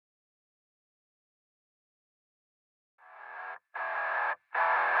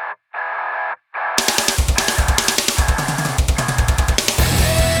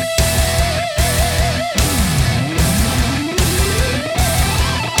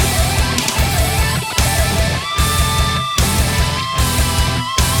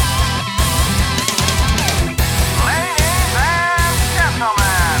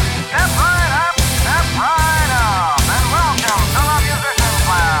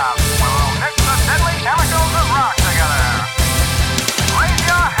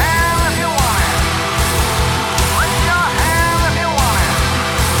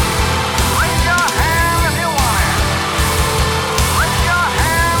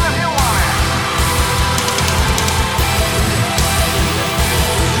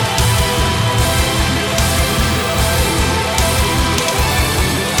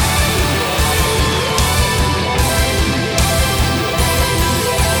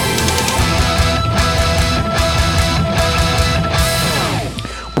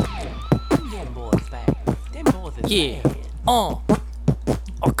Yeah. Oh,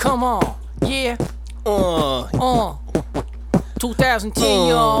 come on. Yeah. 2010,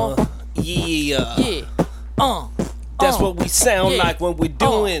 y'all. Yeah. Yeah. That's what we sound Yeah. like when we're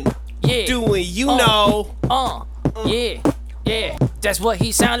doing. Yeah. Doing, you know. Yeah. Yeah. That's what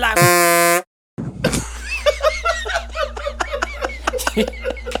he sound like.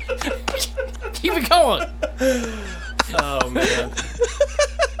 Keep it going. Oh, man.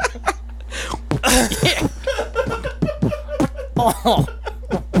 Yeah. Oh.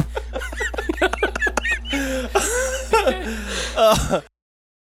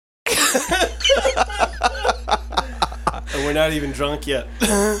 And we're not even drunk yet.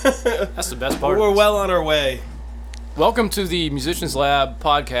 That's the best part. We're well on our way. Welcome to the Musicians Lab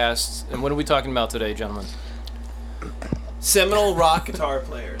podcast. And what are we talking about today, gentlemen? Seminal Rock guitar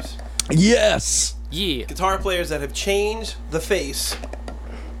players. Yes! Yeah. Guitar players that have changed the face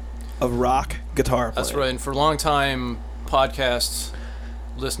of rock guitar playing. That's right. And for a long time, podcast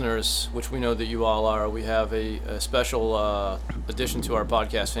listeners, which we know that you all are, we have a special addition to our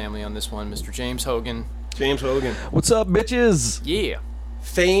podcast family on this one, Mr. James Hogan. James Hogan. What's up, bitches? Yeah.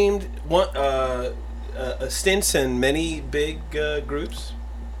 Famed stints in many big groups.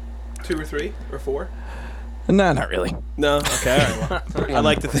 2 or 3 or 4. Nah, not really. No? Okay. All right, well, I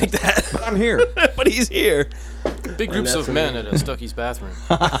like to think that. But I'm here. But he's here. Big groups of men at a Stucky's bathroom.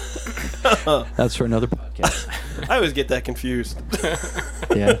 That's for another podcast. I always get that confused.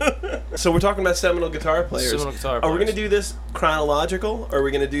 Yeah. So we're talking about Seminal guitar players. Seminal guitar Are we players. going to do this chronological, or are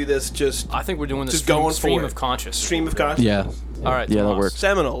we going to do this just I think we're doing the Just stream, going stream for of it. conscious. stream of consciousness? Yeah. All right. Yeah, that Tomas. works.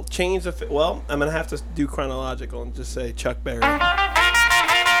 Seminal, change the... Well, I'm going to have to do chronological and just say Chuck Berry.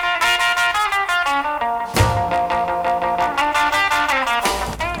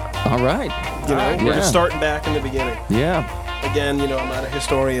 All right. You know, we're Yeah. just starting back in the beginning. Yeah. Again, you know, I'm not a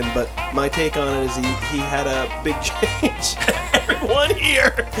historian, but my take on it is he had a big change. Everyone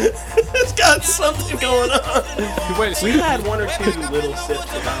here has got something going on. Wait a We second. had 1 or 2 little sips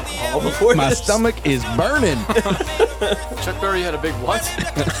of alcohol before My this. stomach is burning. Chuck Berry had a big what?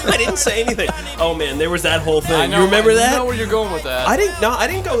 I didn't say anything. Oh man, there was that whole thing. I know, You remember I that? know where you're going with that. I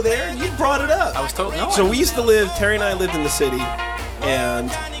didn't go there. You brought it up. I was told. No. So we used to live. Terry and I lived in the city, and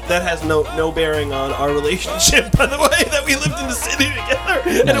that has no bearing on our relationship. By the way, that we lived in the city together,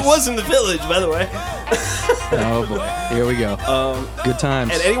 and it Nice. was in the village. By the way, Oh, boy. Here we go. Good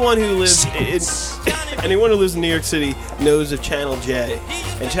times. and anyone who lives in New York City knows of Channel J,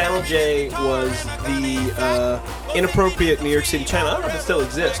 and Channel J was the inappropriate New York City channel. I don't know if it still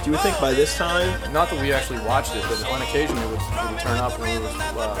exists. You would think by this time. Not that we actually watched it, but on occasion it would turn up when we were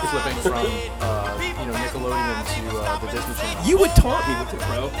flipping from Nickelodeon to the Disney Channel. You would taunt me with it,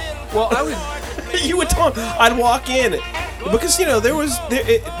 bro. Well, I would. You would taunt. I'd walk in because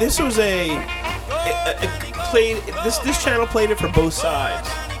this channel played it for both sides.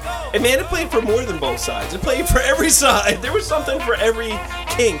 And man, it played for more than both sides. It played for every side. There was something for every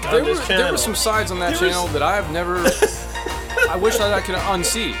kink on this channel. There were some sides on that There was- channel that I've never. I wish that I could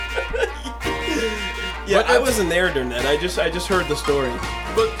unsee. Yeah, but I wasn't there during that. I just heard the story.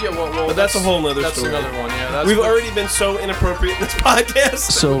 But yeah, well, But that's a whole nother that's story. another one. Yeah, that's We've what- already been so inappropriate in this podcast.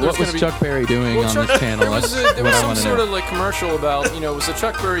 So there's what was gonna be- Chuck Berry doing Well, on Chuck- this channel? There was, That's there what was I some want to sort know. of like commercial about, it was a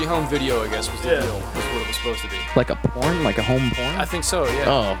Chuck Berry home video, I guess, was the Yeah. deal. Was what it was supposed to be. Like a porn? Like a home porn? I think so. Yeah.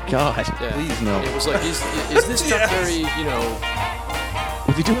 Oh, God. Yeah. Please, no. It was like, is this Chuck Yes. Berry?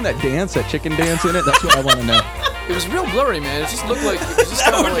 Was he doing that dance, that chicken dance in it? That's what I want to know. It was real blurry, man. It just looked like it was just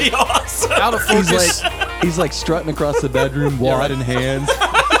That kind would of be like awesome. out of focus. He's like strutting across the bedroom, wad in hands,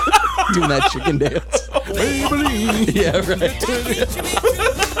 doing that chicken dance. Yeah, right.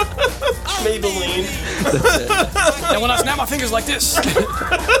 Maybelline. And when I snap my fingers like this,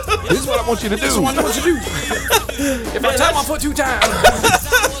 This is what I want you to this is what I do. know what you do. If I tap my foot 2 times,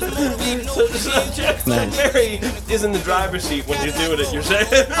 So Chuck Nice. Berry is in the driver's seat when you're doing it. You're saying?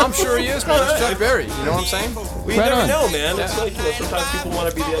 I'm sure he is, man. It's Chuck Berry. You know what I'm saying? We Right never on. know, man. It's Yeah. like, sometimes people want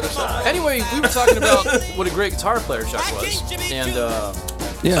to be the other side. Anyway, we were talking about what a great guitar player Chuck was, and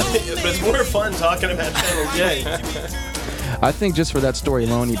Yeah. But it's more fun talking about Channel J. I think just for that story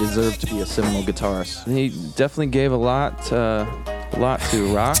alone, he deserved to be a seminal guitarist. He definitely gave a lot to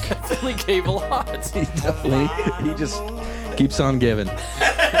rock. definitely gave a lot. He just keeps on giving.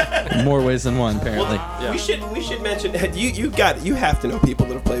 More ways than one, apparently. Yeah. We should mention you have to know people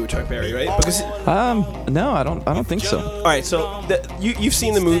that have played with Chuck Berry, right? Because No, I don't think so. all right, so you've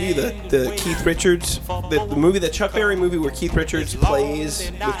seen the movie, the Keith Richards, the movie, the Chuck Berry movie where Keith Richards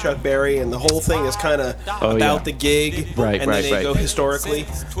plays with Chuck Berry, and the whole thing is kind of about yeah. the gig, Right, and right, then they right. go historically,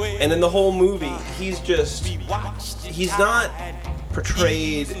 and in the whole movie, he's not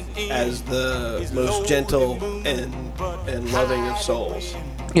portrayed as the most gentle and loving of souls.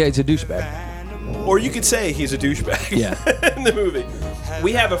 Yeah, he's a douchebag. Or you could say he's a douchebag. Yeah. In the movie.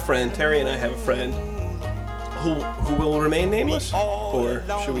 We have a friend, Terry and I have a friend, who will remain nameless? Or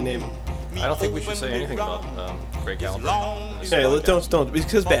should we name him? I don't think we should say anything about Greg Caliber. Hey, don't,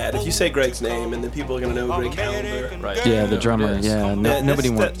 because bad. If you say Greg's name, and then people are going to know Greg Caliber. Right. Yeah, the drummer. Yes. Yeah, nobody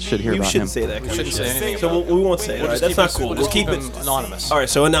should hear you about shouldn't him. say that. We kind of shouldn't say shit. anything So about we won't say it. We'll All right, just that's keep not it- cool. we'll Just keep him it anonymous. All right,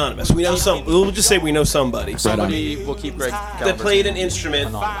 so anonymous. We know some. We'll just say we know somebody. Somebody will keep Greg Caliber. That played an instrument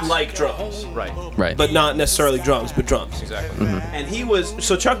anonymous. like drums. Right. Right. But not necessarily drums, but drums. Exactly. And he was,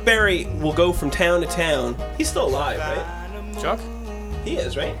 so Chuck Berry will go from town to town. He's still alive, right? Chuck? He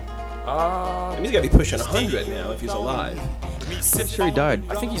is, right? I mean, he's got to be pushing 100 now if he's alive. I'm sure he died.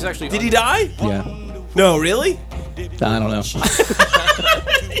 I think he's actually. Did he die? Yeah. No, really? I don't know. I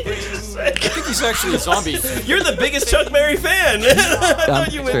think he's actually a zombie. You're the biggest Chuck Berry fan. I I'm thought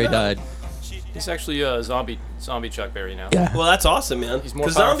you sure would he know. died. He's actually a zombie Chuck Berry now. Yeah. Well, that's awesome, man. He's more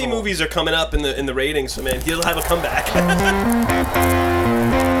Because zombie powerful. movies are coming up in the ratings, so man, he'll have a comeback.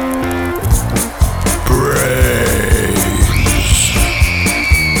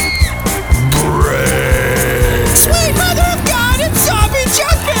 Sweet mother of God, it's zombie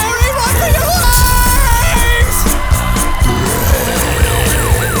Chuck Berry, run for your lives!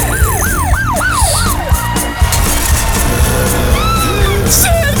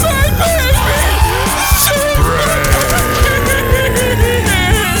 Save my baby! Save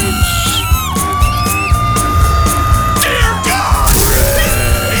Dear God!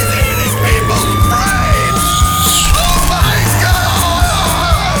 He's eating people's brains! Oh my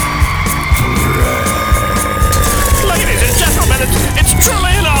God! Ladies and gentlemen, it's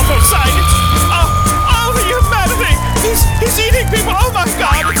truly an awful sight. Oh, the humanity! He's eating people. Oh my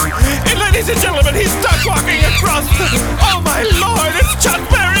God! And ladies and gentlemen, he's duck walking across. Oh my Lord! It's Chuck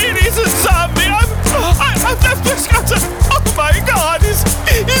Berry and he's a zombie. I've disgusted. Oh my God! He's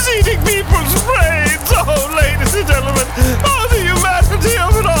eating people's brains. Oh, ladies and gentlemen, oh the humanity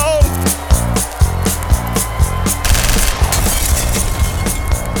of it all.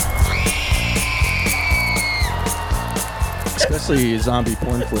 Especially zombie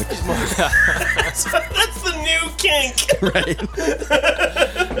porn flicks. That's the new kink. Right.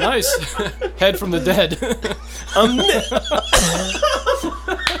 Nice. Head from the dead. I'm not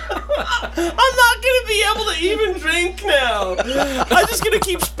gonna be able to even drink now. I'm just gonna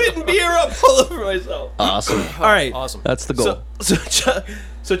keep spitting beer up all over myself. Awesome. All right. Awesome. That's the goal.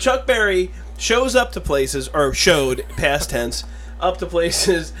 So Chuck Berry shows up to places, or showed, past tense, up to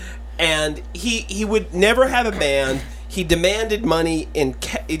places, and he would never have a band. He demanded money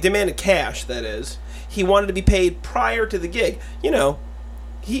he demanded cash, that is. He wanted to be paid prior to the gig. You know,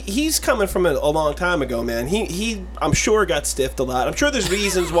 he's coming from a long time ago, man. He I'm sure got stiffed a lot. I'm sure there's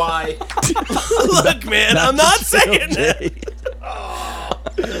reasons why. Look, man, I'm not saying that.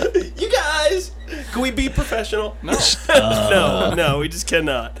 You guys, can we be professional? No. No, we just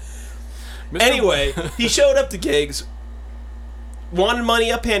cannot. Mr. Anyway, he showed up to gigs, wanted money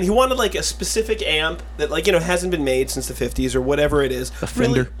up hand. He wanted like a specific amp that, like, you know, hasn't been made since the 50s or whatever it is. A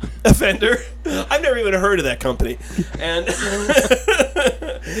Fender. A Fender. I've never even heard of that company. And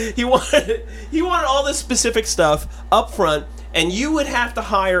he wanted all this specific stuff up front, and you would have to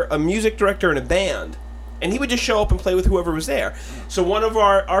hire a music director and a band. And he would just show up and play with whoever was there. So one of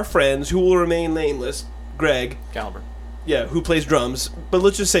our friends, who will remain nameless, Greg, Caliber. yeah, who plays drums, but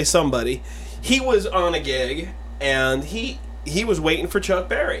let's just say somebody, he was on a gig, and he was waiting for Chuck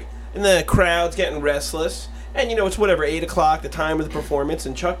Berry. And the crowd's getting restless, and you know, it's whatever, 8 o'clock, the time of the performance,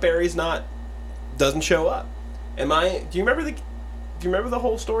 and Chuck Berry's doesn't show up. Do you remember the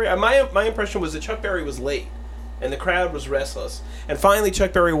whole story? My impression was that Chuck Berry was late, and the crowd was restless. And finally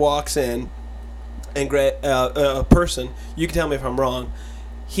Chuck Berry walks in, and a person, you can tell me if I'm wrong,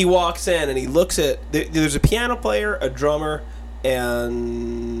 he walks in and he looks at, there's a piano player, a drummer,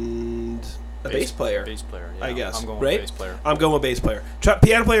 and a bass player. Bass player, yeah. I guess. I'm going right? with bass player. I'm going with bass player.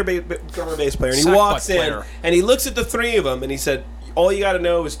 Piano player, drummer, bass player. And he Sackbut walks in player. and he looks at the three of them and he said, all you got to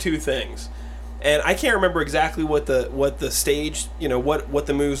know is two things. And I can't remember exactly what the stage, you know, what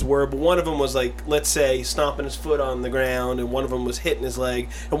the moves were, but one of them was like, let's say, stomping his foot on the ground, and one of them was hitting his leg,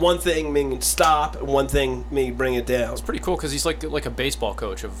 and one thing meaning stop, and one thing meaning bring it down. It's pretty cool because he's like a baseball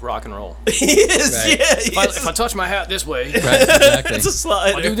coach of rock and roll. He is, Right. yeah. He is. If I touch my hat this way, Right, exactly. It's a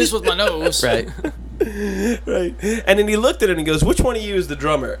slider. I'll do this with my nose. Right. Right. And then he looked at it and he goes, which one of you is the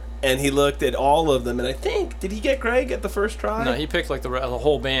drummer? and he looked at all of them, and I think, did he get Greg at the first try? No, he picked like the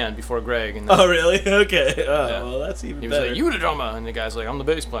whole band before Greg. And then, Oh, really? Okay. Oh, Yeah. well, that's even he was better. like, "You the drummer," and the guy's like, "I'm the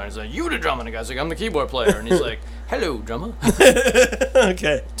bass player." And he's like, "You the drummer," and the guy's like, "I'm the keyboard player," and he's like, "Hello, drummer."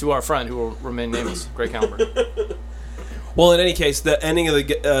 Okay. To our friend who will remain nameless, Greg Callenberg. Well, in any case, the ending of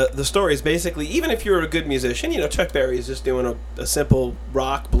the story is basically, even if you're a good musician, Chuck Berry is just doing a simple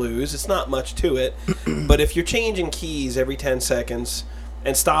rock blues. It's not much to it. But if you're changing keys every 10 seconds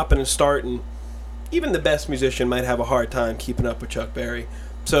and stopping and starting, even the best musician might have a hard time keeping up with Chuck Berry.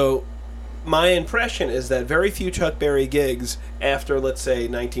 So my impression is that very few Chuck Berry gigs after, let's say,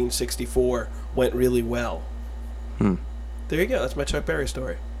 1964 went really well. There you go. That's my Chuck Berry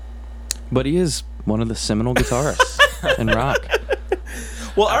story. But he is one of the seminal guitarists in rock.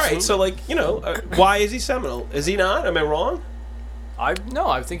 Well, all right. So, why is he seminal? Is he not? Am I wrong? I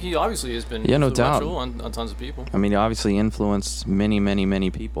think he obviously has been no doubt. influential on tons of people. I mean, he obviously influenced many, many, many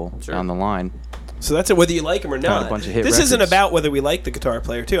people down the line. So that's it, whether you like him or not. A bunch of hit this isn't records. about whether we like the guitar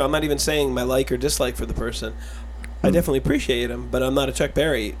player, too. I'm not even saying my like or dislike for the person. I definitely appreciate him, but I'm not a Chuck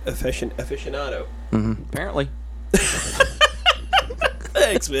Berry aficionado. Apparently.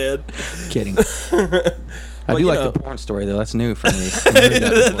 Thanks, man. Kidding. I do like the porn story, though. That's new for me.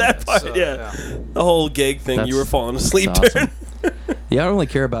 That part, So, yeah. The whole gig thing, you were falling asleep that's during. Yeah, I don't really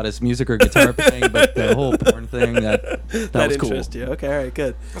care about his music or guitar playing, but the whole porn thing, that was cool. interests you. Okay, all right,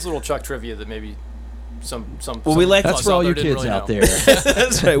 good. That's a little Chuck trivia that maybe some. Well, we like- That's for all you kids out there.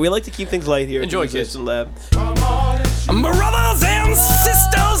 That's right. We like to keep things light here. Enjoy, at the kids. Musician Lab. Brothers and sisters.